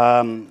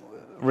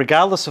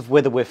 Regardless of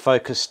whether we're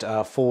focused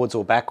forwards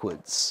or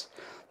backwards,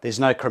 there's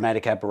no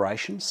chromatic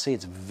aberration. See,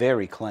 it's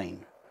very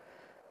clean,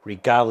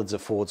 regardless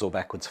of forwards or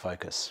backwards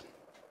focus.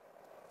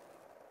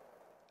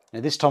 Now,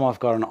 this time I've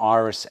got an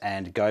iris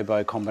and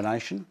gobo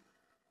combination.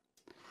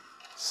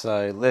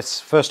 So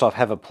let's first off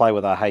have a play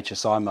with our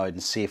HSI mode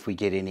and see if we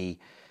get any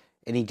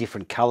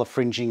different color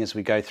fringing as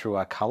we go through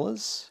our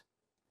colors.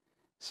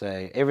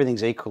 So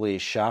everything's equally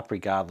as sharp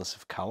regardless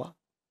of color.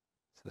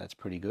 So that's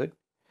pretty good.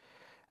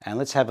 And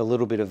let's have a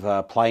little bit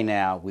of play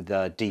now with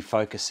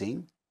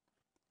defocusing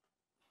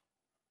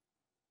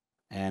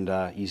and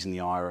using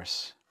the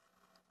iris.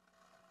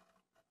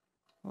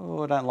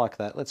 Oh, I don't like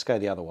that. Let's go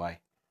the other way.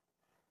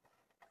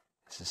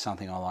 This is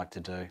something I like to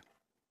do.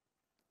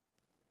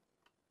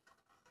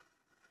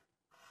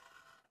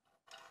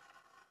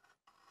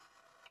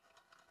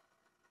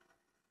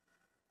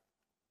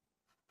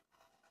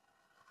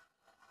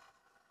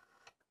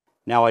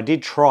 Now, I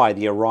did try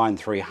the Orion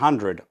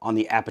 300 on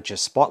the Aputure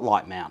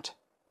spotlight mount,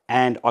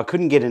 and I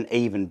couldn't get an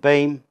even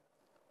beam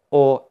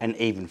or an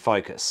even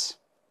focus.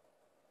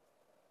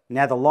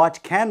 Now, the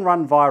light can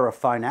run via a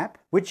phone app,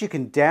 which you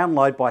can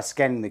download by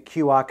scanning the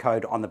QR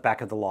code on the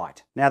back of the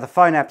light. Now, the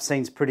phone app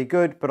seems pretty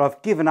good, but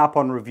I've given up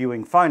on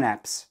reviewing phone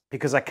apps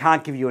because I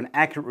can't give you an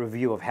accurate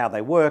review of how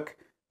they work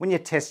when you're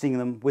testing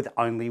them with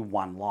only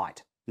one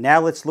light. Now,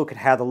 let's look at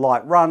how the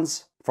light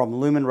runs from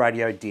Lumen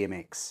Radio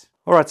DMX.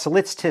 All right, so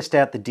let's test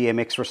out the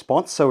DMX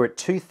response. So we're at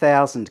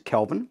 2000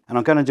 Kelvin, and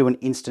I'm going to do an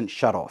instant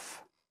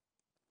shut-off.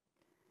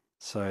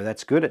 So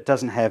that's good. It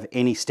doesn't have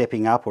any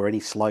stepping up or any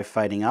slow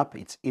fading up.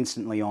 It's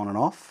instantly on and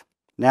off.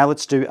 Now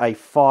let's do a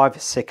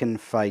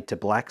 5-second fade to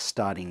black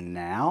starting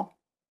now.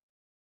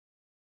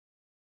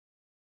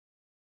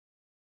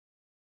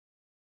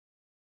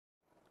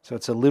 So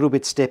it's a little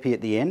bit steppy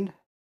at the end.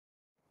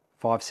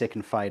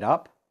 5-second fade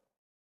up.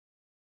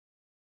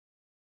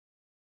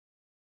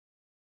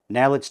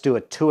 Now let's do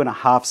a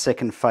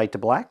 2.5-second fade to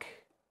black.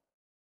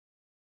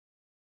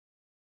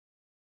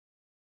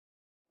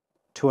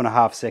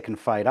 2.5-second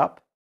fade up.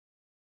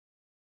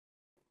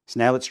 So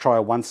now let's try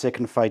a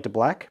 1-second fade to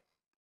black.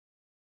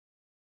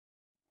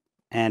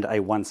 And a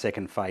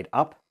 1-second fade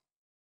up.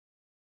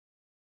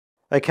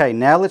 Okay,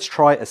 now let's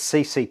try a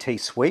CCT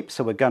sweep.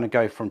 So we're going to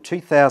go from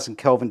 2000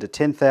 Kelvin to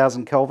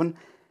 10,000 Kelvin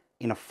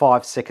in a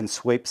 5-second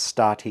sweep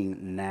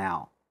starting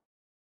now.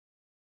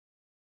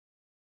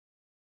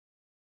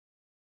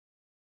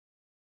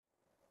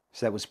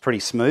 So that was pretty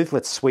smooth.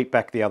 Let's sweep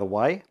back the other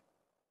way.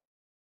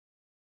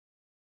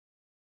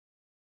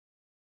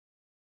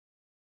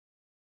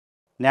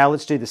 Now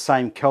let's do the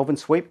same Kelvin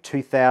sweep,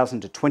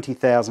 2000 to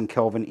 20,000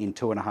 Kelvin in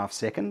 2.5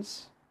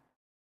 seconds.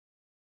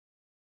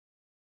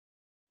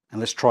 And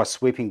let's try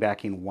sweeping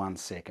back in 1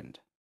 second.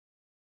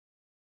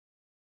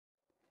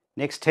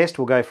 Next test,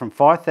 we'll go from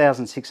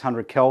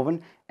 5600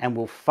 Kelvin and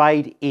we'll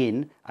fade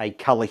in a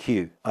color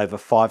hue over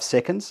 5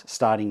 seconds,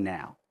 starting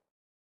now.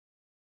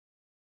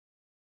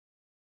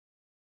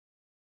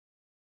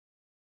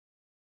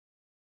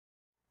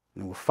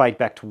 And we'll fade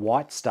back to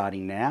white,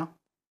 starting now.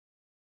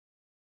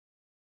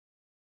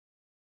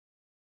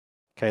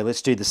 Okay,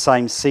 let's do the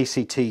same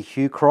CCT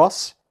hue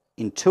cross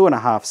in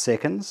 2.5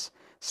 seconds,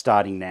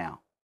 starting now.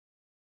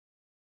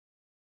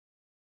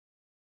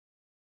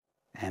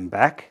 And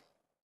back.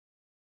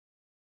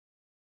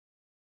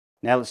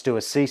 Now let's do a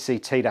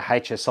CCT to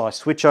HSI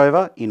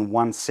switchover in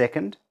 1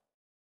 second.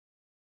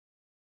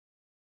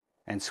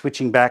 And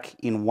switching back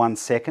in 1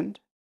 second.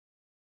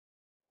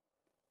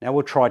 Now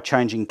we'll try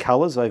changing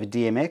colors over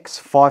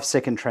DMX,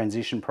 5-second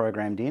transition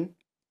programmed in.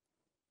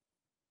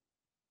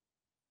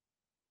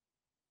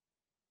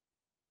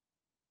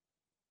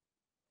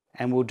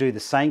 And we'll do the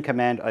same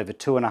command over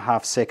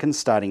 2.5 seconds,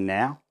 starting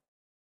now.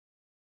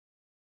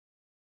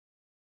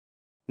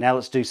 Now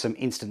let's do some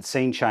instant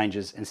scene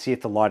changes and see if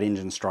the light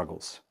engine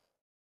struggles.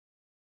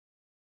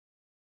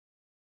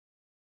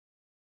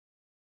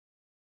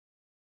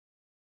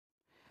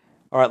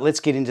 All right, let's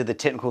get into the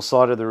technical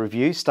side of the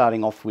review,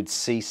 starting off with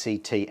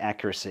CCT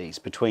accuracies.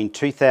 Between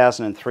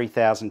 2000 and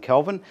 3000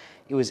 Kelvin,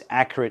 it was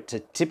accurate to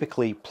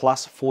typically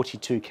plus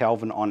 42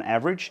 Kelvin on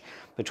average.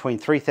 Between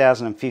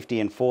 3050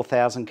 and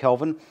 4000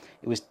 Kelvin,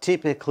 it was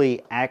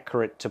typically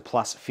accurate to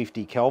plus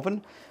 50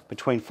 Kelvin.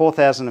 Between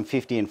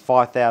 4050 and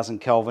 5000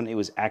 Kelvin, it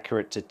was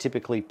accurate to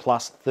typically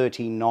plus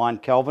 39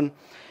 Kelvin.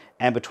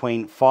 And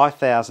between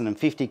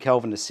 5050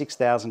 Kelvin to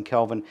 6000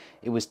 Kelvin,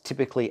 it was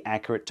typically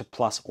accurate to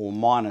plus or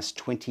minus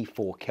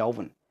 24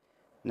 Kelvin.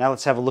 Now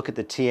let's have a look at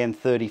the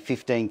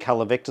TM3015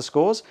 color vector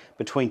scores.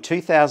 Between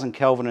 2000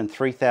 Kelvin and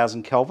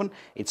 3000 Kelvin,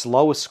 its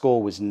lowest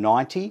score was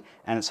 90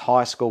 and its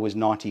highest score was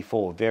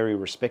 94, very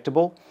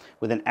respectable,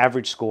 with an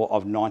average score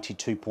of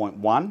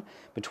 92.1.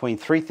 Between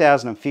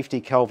 3050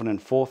 Kelvin and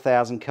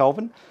 4000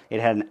 Kelvin, it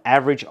had an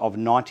average of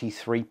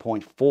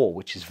 93.4,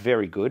 which is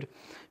very good.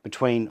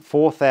 Between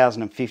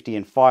 4050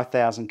 and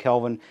 5000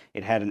 Kelvin,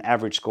 it had an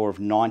average score of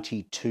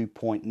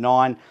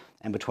 92.9,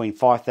 and between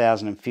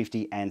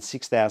 5050 and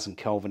 6000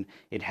 Kelvin,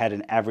 it had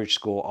an average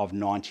score of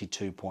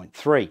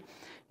 92.3.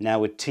 Now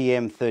with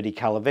TM30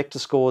 color vector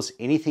scores,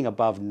 anything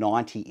above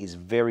 90 is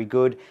very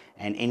good,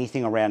 and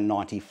anything around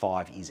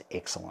 95 is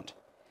excellent.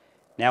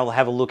 Now we'll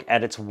have a look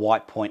at its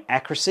white point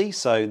accuracy.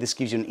 So this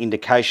gives you an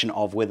indication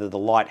of whether the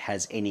light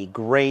has any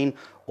green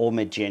or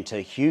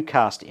magenta hue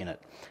cast in it.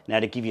 Now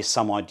to give you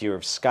some idea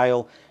of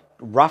scale,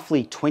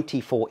 roughly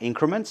 24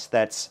 increments,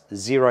 that's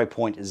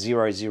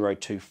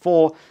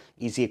 0.0024,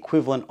 is the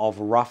equivalent of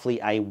roughly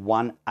a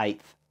 1/8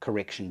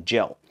 correction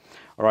gel.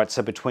 All right,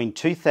 so between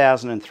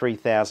 2000 and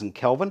 3000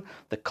 Kelvin,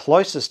 the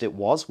closest it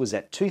was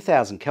at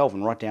 2000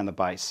 Kelvin, right down the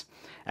base,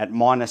 at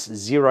minus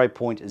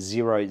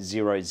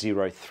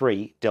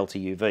 0.0003 delta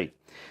UV.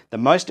 The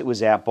most it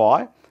was out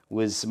by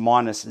was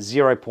minus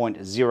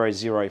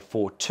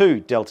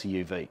 0.0042 delta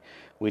UV,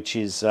 which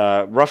is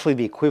roughly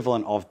the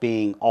equivalent of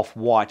being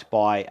off-white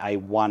by a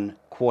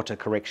 1/4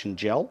 correction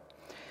gel.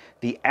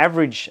 The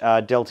average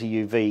delta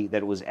UV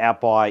that it was out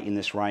by in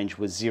this range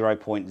was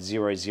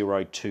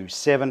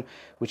 0.0027,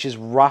 which is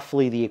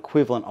roughly the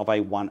equivalent of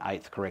a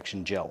 1/8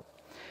 correction gel.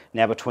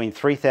 Now between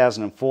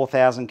 3000 and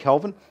 4000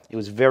 Kelvin, it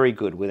was very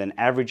good with an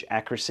average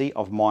accuracy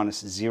of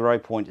minus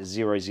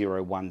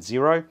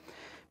 0.0010.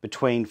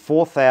 Between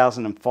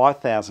 4000 and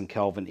 5000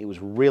 Kelvin, it was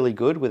really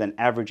good with an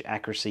average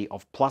accuracy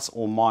of plus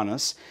or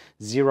minus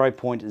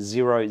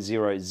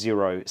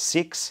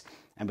 0.0006.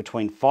 And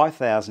between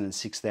 5000 and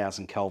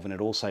 6000 Kelvin,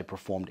 it also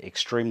performed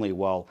extremely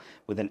well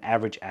with an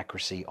average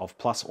accuracy of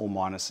plus or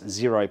minus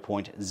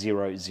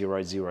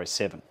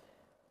 0.0007.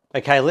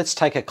 Okay, let's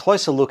take a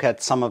closer look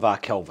at some of our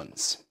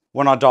Kelvins.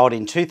 When I dialed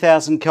in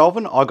 2000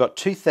 Kelvin, I got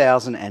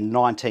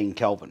 2019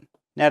 Kelvin.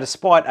 Now,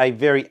 despite a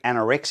very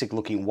anorexic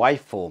looking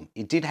waveform,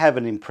 it did have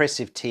an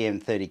impressive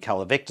TM30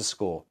 color vector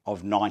score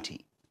of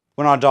 90.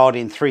 When I dialed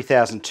in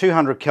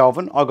 3200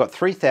 Kelvin, I got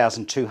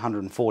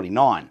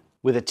 3249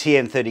 with a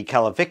TM30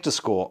 color vector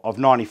score of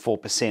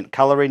 94%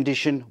 color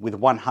rendition with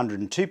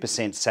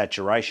 102%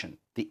 saturation.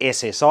 The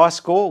SSI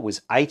score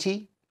was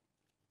 80.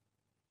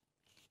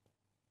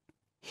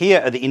 Here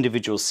are the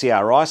individual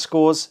CRI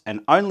scores,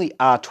 and only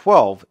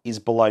R12 is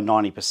below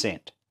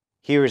 90%.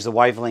 Here is the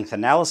wavelength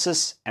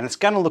analysis, and it's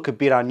going to look a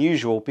bit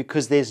unusual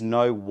because there's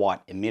no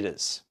white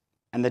emitters.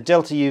 And the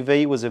delta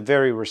UV was a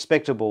very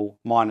respectable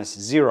minus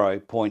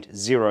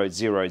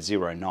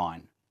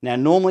 0.0009. Now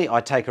normally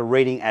I take a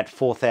reading at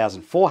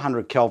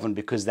 4400 Kelvin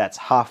because that's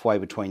halfway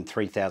between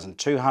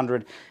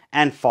 3200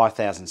 and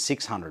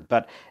 5600,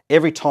 but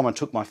every time I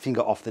took my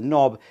finger off the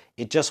knob,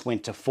 it just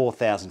went to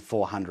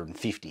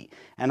 4450,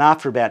 and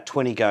after about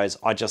 20 goes,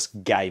 I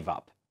just gave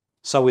up.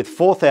 So with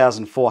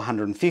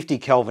 4450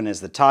 Kelvin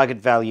as the target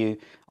value,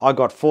 I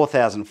got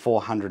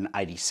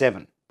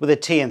 4487 with a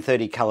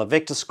TM30 color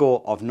vector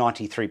score of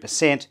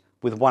 93%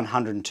 with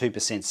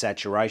 102%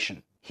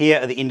 saturation.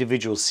 Here are the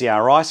individual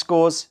CRI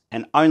scores,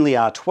 and only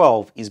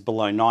R12 is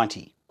below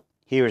 90.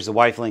 Here is the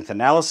wavelength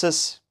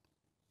analysis,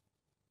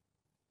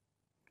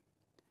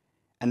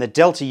 and the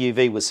delta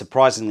UV was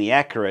surprisingly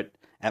accurate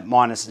at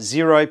minus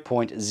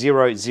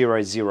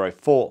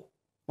 0.0004.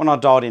 When I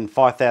dialed in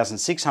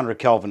 5600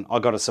 Kelvin, I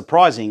got a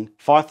surprising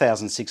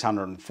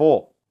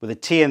 5604 with a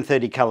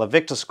TN30 colour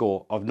vector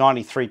score of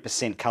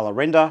 93% colour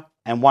render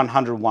and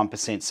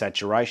 101%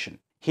 saturation.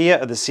 Here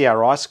are the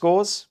CRI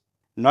scores.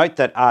 Note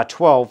that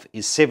R12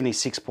 is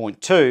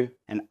 76.2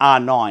 and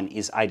R9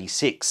 is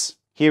 86.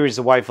 Here is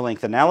the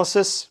wavelength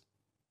analysis.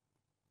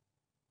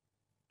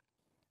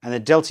 And the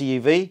delta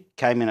UV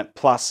came in at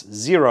plus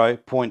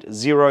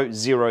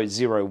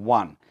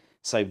 0.0001,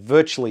 so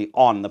virtually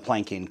on the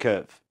Planckian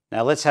curve.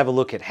 Now let's have a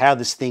look at how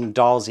this thing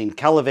dials in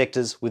colour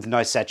vectors with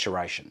no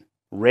saturation.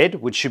 Red,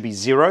 which should be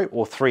 0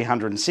 or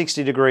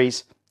 360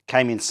 degrees,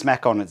 came in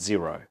smack on at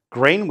 0.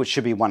 Green, which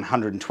should be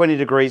 120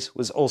 degrees,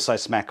 was also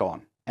smack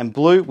on. And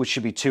blue, which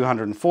should be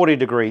 240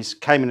 degrees,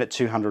 came in at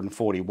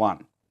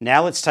 241.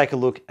 Now let's take a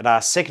look at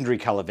our secondary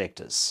colour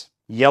vectors.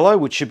 Yellow,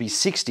 which should be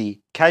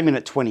 60, came in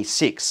at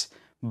 26,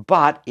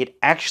 but it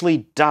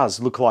actually does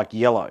look like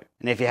yellow.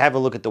 And if you have a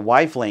look at the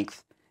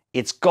wavelength,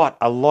 it's got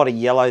a lot of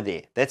yellow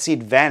there. That's the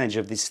advantage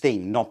of this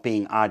thing not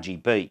being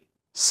RGB.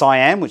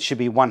 Cyan, which should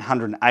be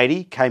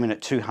 180, came in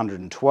at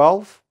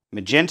 212.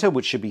 Magenta,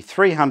 which should be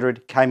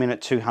 300, came in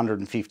at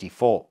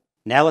 254.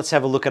 Now let's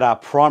have a look at our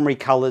primary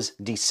colours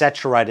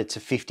desaturated to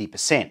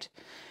 50%.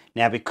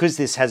 Now because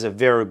this has a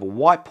variable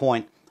white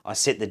point, I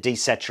set the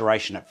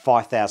desaturation at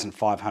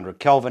 5500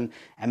 Kelvin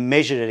and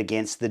measured it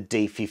against the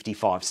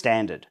D55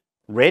 standard.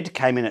 Red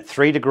came in at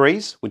 3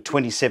 degrees with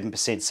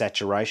 27%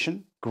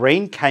 saturation.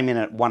 Green came in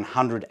at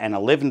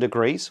 111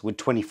 degrees with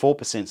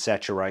 24%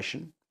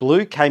 saturation.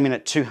 Blue came in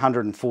at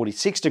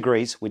 246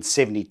 degrees with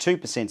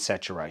 72%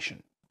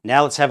 saturation.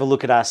 Now let's have a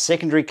look at our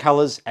secondary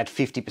colours at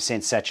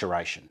 50%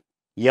 saturation.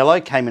 Yellow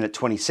came in at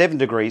 27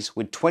 degrees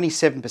with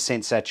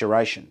 27%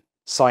 saturation.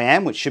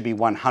 Cyan, which should be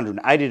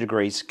 180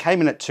 degrees, came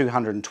in at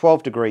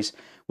 212 degrees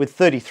with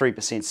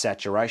 33%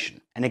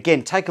 saturation. And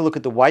again, take a look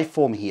at the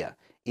waveform here.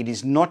 It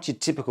is not your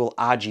typical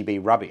RGB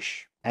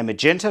rubbish. And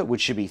magenta, which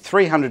should be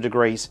 300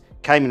 degrees,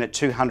 came in at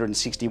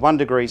 261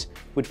 degrees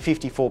with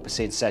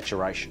 54%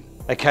 saturation.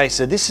 Okay,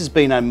 so this has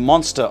been a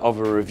monster of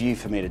a review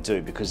for me to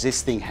do because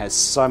this thing has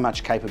so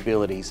much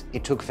capabilities,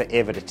 it took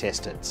forever to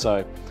test it.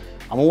 So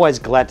I'm always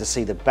glad to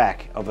see the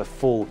back of a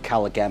full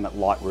colour gamut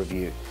light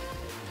review.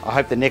 I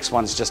hope the next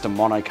one's just a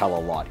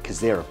monocolour light because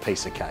they're a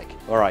piece of cake.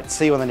 Alright,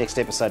 see you on the next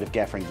episode of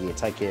Gaffer and Gear.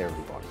 Take care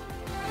everybody.